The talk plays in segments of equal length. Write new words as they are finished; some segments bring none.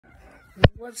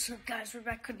What's up, guys? We're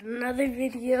back with another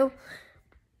video.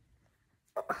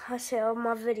 I say all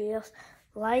my videos,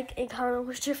 like and comment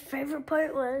what your favorite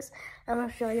part was. I'm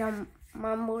gonna show y'all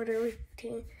my mortar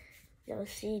routine. Y'all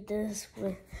see this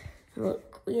with,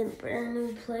 look, we in a brand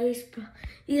new place, bro.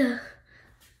 Yeah.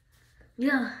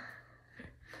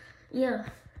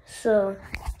 So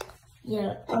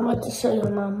yeah, I'm about to show you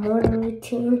my morning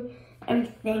routine,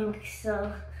 everything.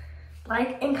 So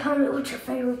like and comment what your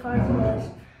favorite part was.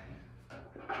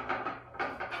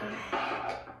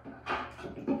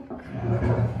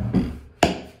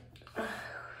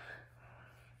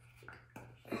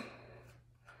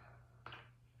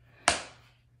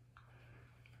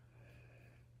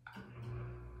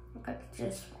 I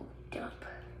just woke up.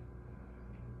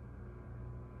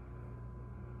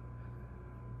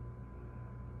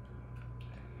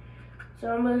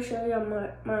 So I'm gonna show you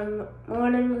my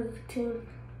morning routine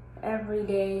every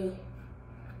day.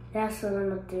 That's what I'm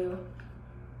gonna do.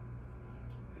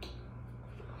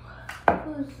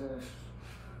 Who's this?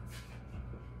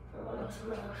 Oh, that's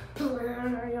another pillar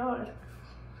in our yard.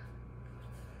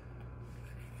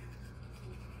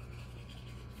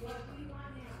 What do you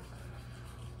want now?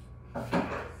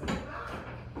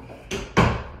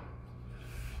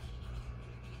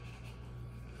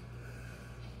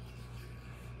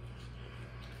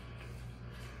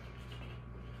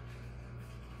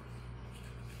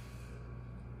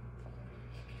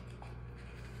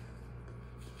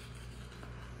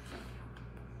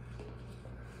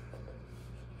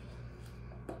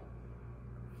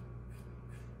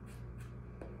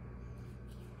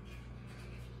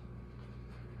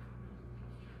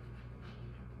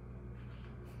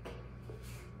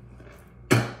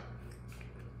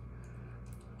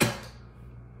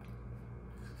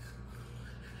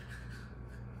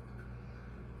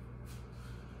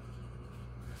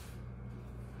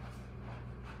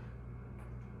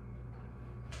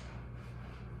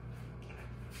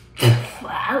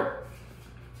 Wow.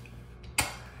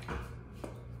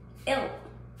 Ew.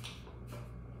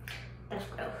 That's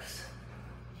gross.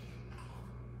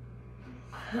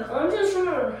 I'm just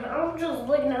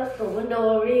looking out the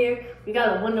window over here. We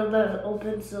got a window that's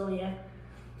open, so yeah.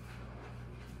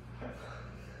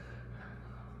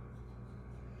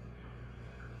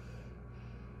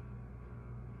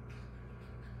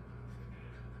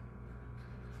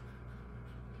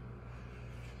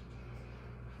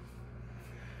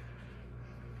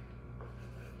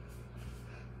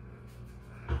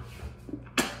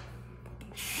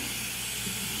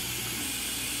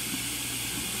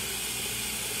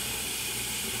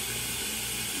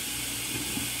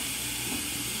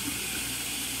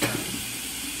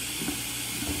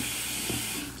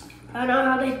 I know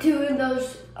how they do in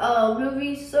those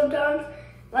movies sometimes,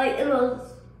 like in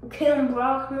those Kim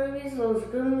Rock movies, those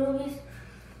good movies.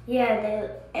 Yeah,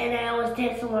 they always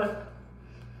dance along,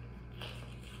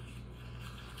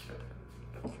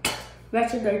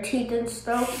 brushing their teeth and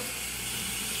stuff.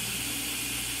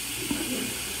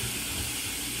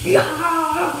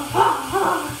 Yeah.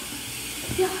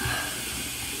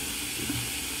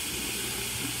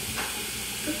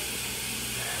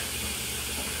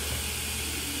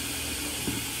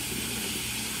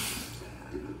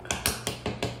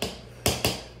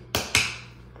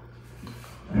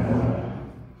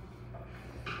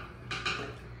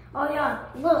 Oh yeah,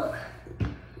 look.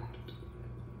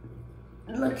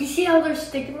 Look, you see how they're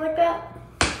sticking like that?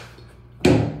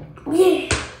 Yeah.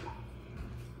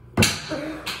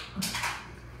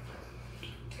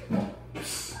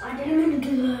 I didn't mean to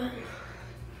do that.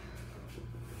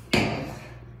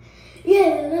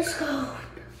 Yeah, let's go.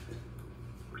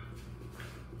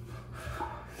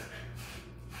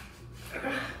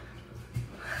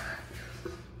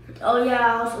 Oh yeah,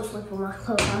 I also sleep with my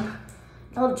clothes on.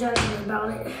 Don't judge me about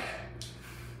it.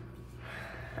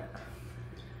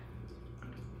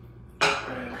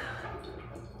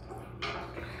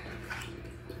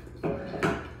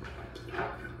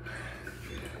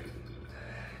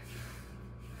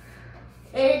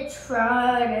 It's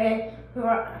Friday.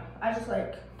 I just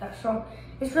like that song.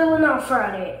 It's really not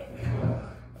Friday.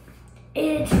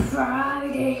 It's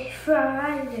Friday,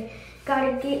 Friday.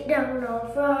 Gotta get down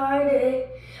on Friday.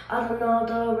 I don't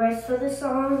know the rest of the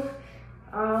song.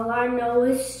 All I know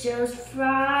is just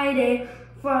Friday,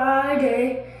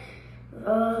 Friday.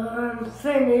 I'm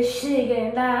finished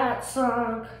singing that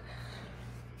song.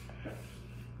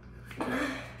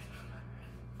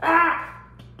 Ah!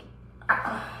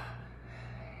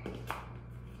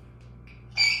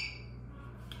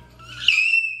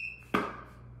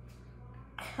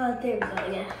 Oh, there we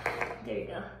go, yeah. There you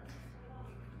go.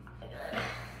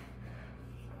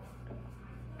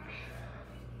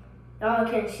 Y'all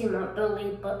can't see my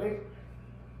belly button.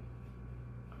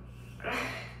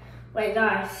 Wait,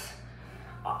 guys.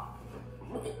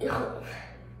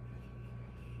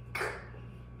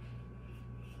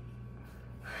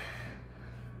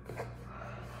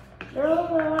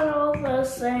 Girls are all the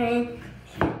same.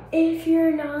 If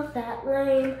you're not that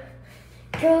lame,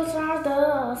 girls are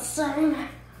the same.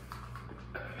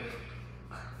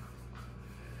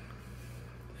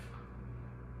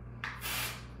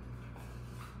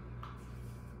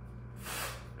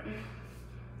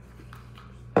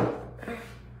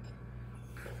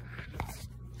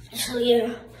 So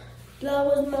yeah, that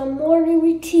was my morning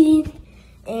routine,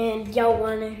 and y'all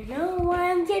wanna know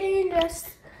why I'm getting dressed?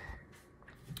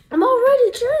 I'm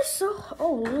already dressed, so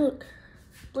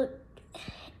look,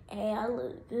 hey, I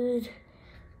look good.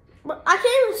 But I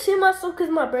can't even see myself because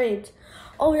of my braids.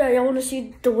 Oh yeah, y'all wanna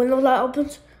see the window that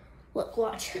opens? Look,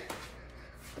 watch.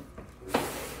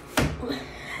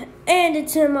 And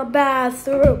it's in my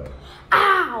bathroom.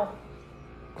 Ow!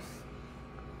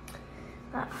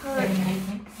 That hurt.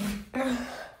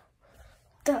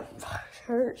 That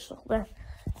hurts so bad.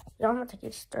 Yeah, I'm gonna take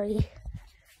it straight.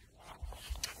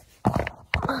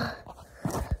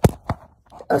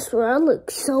 I swear I look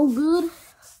so good.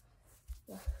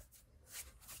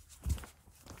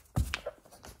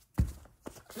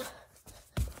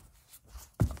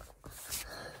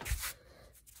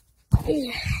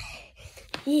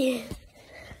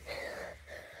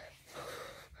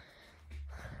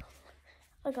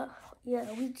 Yeah.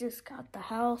 We just got the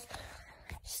house.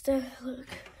 Still, look.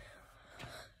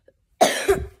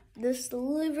 This is the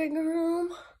living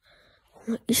room.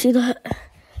 You see that?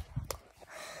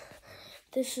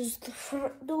 This is the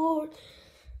front door.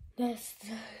 That's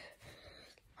the,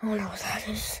 I don't know what that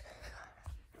is.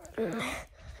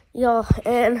 Yo,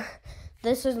 and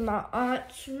this is my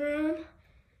aunt's room.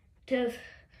 To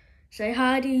say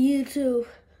hi to YouTube.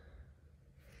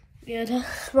 Yeah,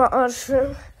 that's my aunt's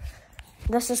room.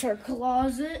 This is her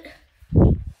closet.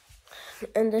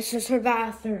 And this is her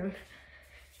bathroom.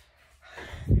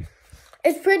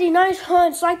 It's pretty nice, huh?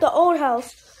 It's like the old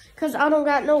house. Because I don't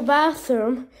got no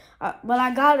bathroom. But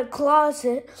I got a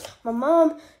closet. My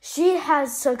mom, she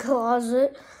has a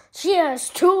closet. She has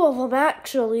two of them,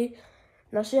 actually.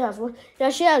 No, she has one. Yeah,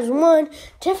 she has one.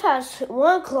 Tiff has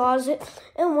one closet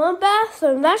and one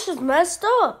bathroom. That's just messed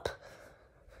up.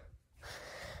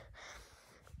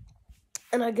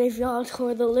 And I gave y'all a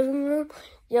tour of the living room.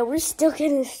 Yeah, we're still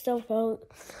getting stuff out.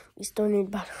 We still need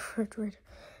about a refrigerator.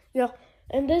 Yeah,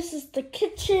 and this is the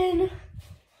kitchen.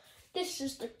 This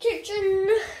is the kitchen.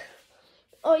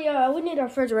 Oh, yeah, we need a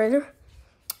refrigerator.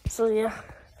 So, yeah.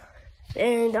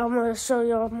 And I'm going to show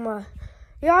y'all my...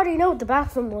 You already know what the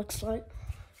bathroom looks like.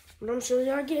 But I'm showing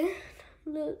y'all again.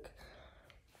 Look.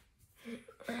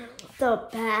 The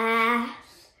bath.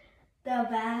 The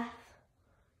bath.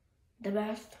 The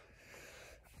bath.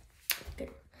 Okay.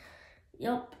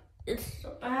 Yup. It's the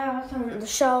bath and the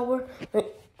shower.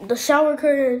 The shower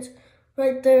curtains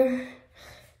right there.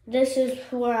 This is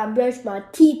where I brush my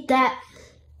teeth at.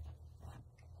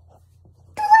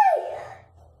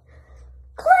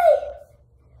 Clay!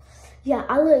 Yeah,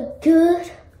 I look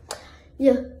good.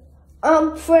 Yeah.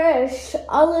 I'm fresh.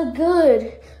 I look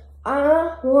good.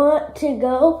 I want to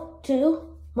go to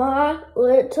my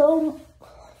little...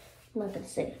 I'm not going to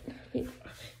say it.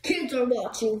 Kids are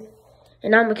watching.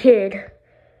 And I'm a kid.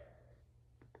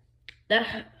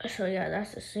 So yeah,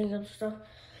 that's the single stuff.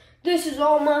 This is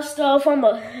all my stuff. I'm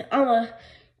gonna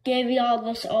give y'all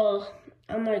this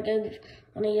I'm gonna give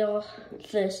one of y'all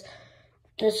this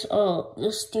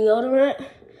deodorant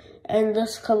and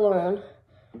this cologne.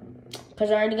 Cause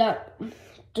I already got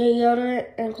deodorant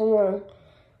and cologne.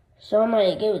 So I'm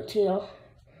gonna give it to y'all.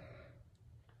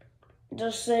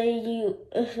 Just say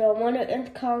if y'all want it in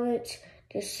the comments,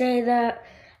 just say that.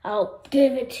 I'll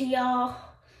give it to y'all.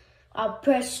 I'll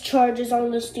press charges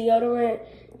on this deodorant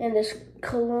and this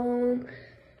cologne.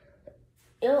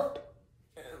 Yup.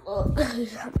 Look, I'm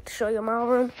gonna show you my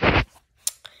room.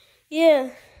 Yeah.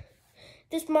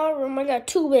 This is my room. I got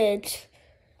 2 beds.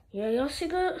 Yeah, y'all see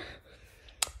that?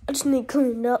 I just need to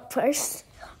clean it up first.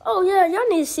 Oh, yeah, y'all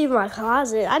need to see my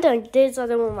closet. I done did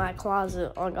something with my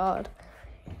closet. Oh, God.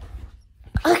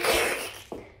 Okay.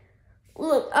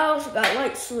 Look, I also got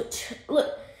light switch.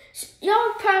 Look,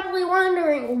 y'all probably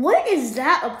wondering, what is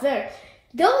that up there?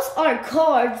 Those are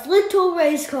cars, little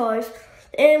race cars.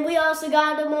 And we also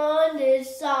got them on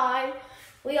this side.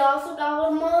 We also got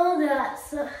them on that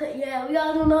side. Yeah, we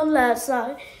got them on that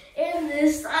side. And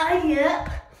this side, yep.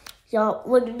 Y'all,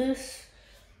 look at this.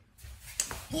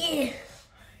 Yeah.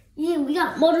 Yeah, we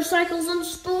got motorcycles and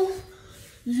stuff.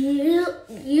 Yeah,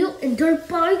 and dirt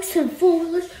bikes and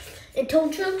 4-wheelers and tow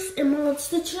trucks and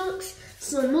monster trucks.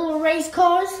 Some more race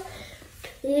cars.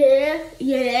 Yeah,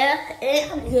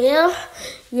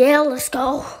 let's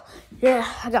go. Yeah,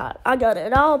 I got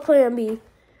it all plan B.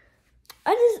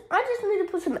 I just need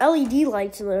to put some LED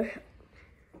lights in there.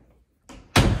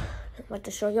 I'd like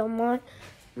to show y'all my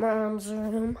mom's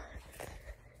room.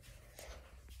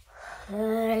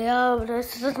 Yeah,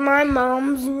 this is my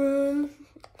mom's room.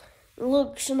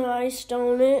 Looks nice,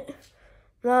 don't it?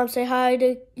 Mom, say hi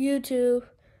to YouTube.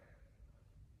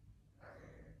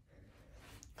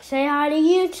 Say hi to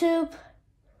YouTube.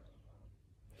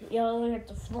 Y'all look at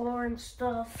the floor and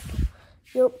stuff.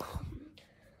 Yup.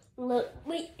 Look,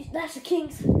 wait, that's the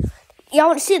king's. Y'all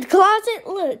want to see the closet?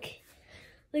 Look.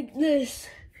 Like this.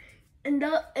 And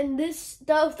this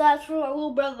stuff, that's for my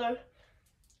little brother,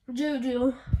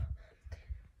 Juju.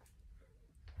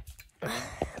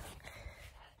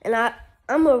 And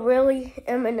I'm a really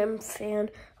Eminem fan.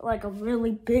 Like a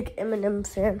really big Eminem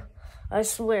fan. I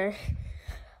swear.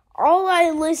 All I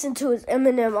listen to is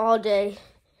Eminem all day.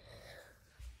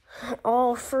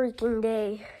 All freaking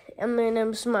day.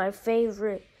 Eminem's my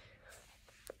favorite.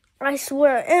 I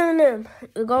swear, Eminem.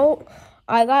 Go.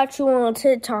 I got you on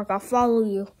TikTok. I'll follow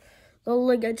you. Go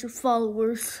look at your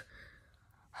followers.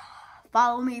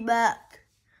 Follow me back.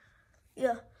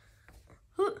 Yeah.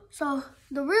 So,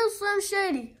 the real Slim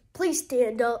Shady, please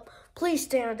stand up. Please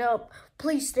stand up.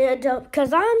 Please stand up.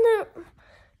 Because I'm the...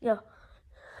 Yeah.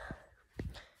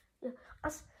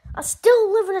 I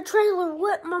still live in a trailer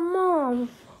with my mom.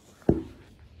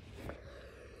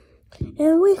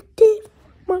 And we did,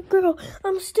 my girl.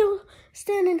 I'm still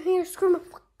standing here screaming,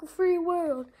 fuck the free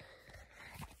world.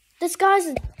 This guy's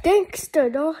a gangster,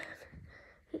 dog.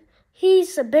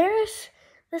 He's embarrassed.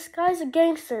 This guy's a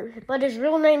gangster, but his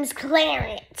real name's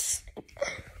Clarence.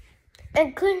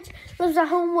 And Clarence lives at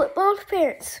home with both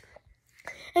parents.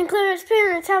 And Clarence's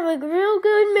parents have a real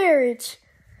good marriage.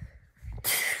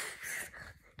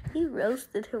 He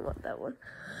roasted him on that one.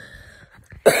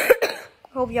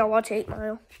 Hope y'all watch 8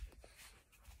 Mile.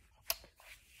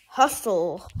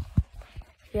 Hustle.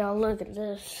 Y'all look at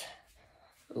this.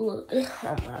 Look,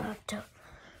 I'm gonna have to.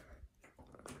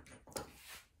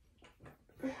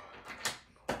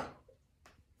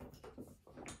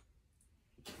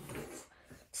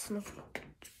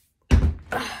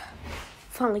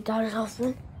 Finally got it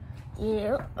open.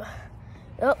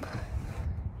 Yep.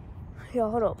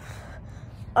 Y'all, hold up.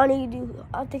 I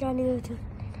think I need to.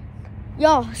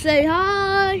 Y'all, say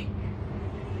hi.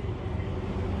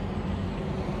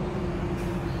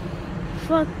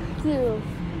 Fuck you.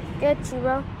 Get you,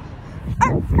 bro.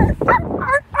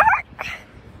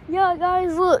 Yo,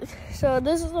 guys, look. So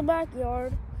this is the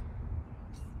backyard.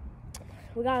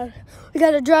 We got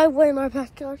a driveway in our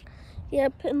backyard.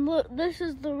 Yep, and look, this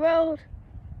is the road.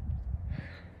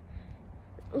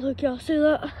 Look, y'all see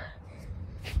that?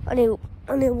 I need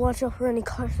to watch out for any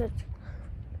cars that.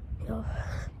 Yo.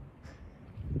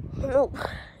 Nope.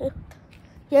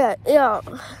 Yeah.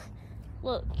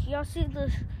 Look, y'all see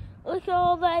this? Look at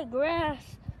all that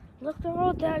grass. Look at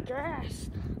all that grass.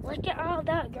 Look at all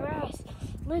that grass.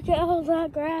 Look at all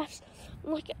that grass.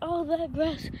 Look at all that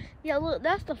grass. Yeah, look,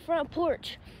 that's the front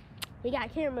porch. We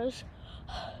got cameras.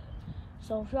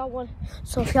 So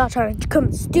if y'all try to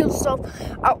come steal stuff,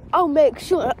 I'll make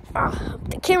sure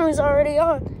the camera's already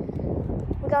on.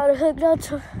 We got it hooked up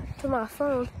to my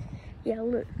phone. Yeah,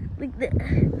 look that.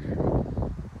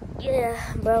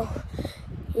 Yeah, bro.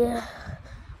 Yeah.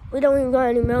 We don't even got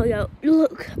any mail yet.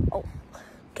 Look. Oh,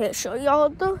 can't show y'all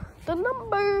the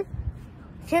number.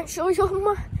 Can't show y'all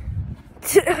my.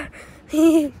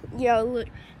 Yeah, look.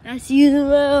 That's using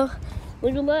mail.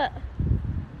 Look at that.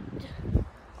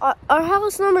 Our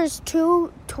house number is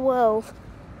 212.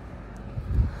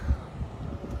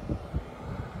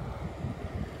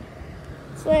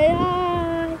 Say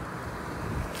hi.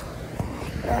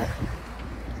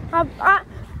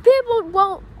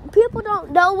 People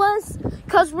don't know us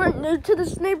because we're new to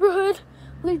this neighborhood.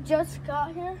 We just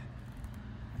got here.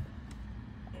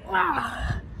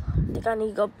 I think I need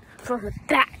to go from the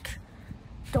back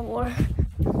door.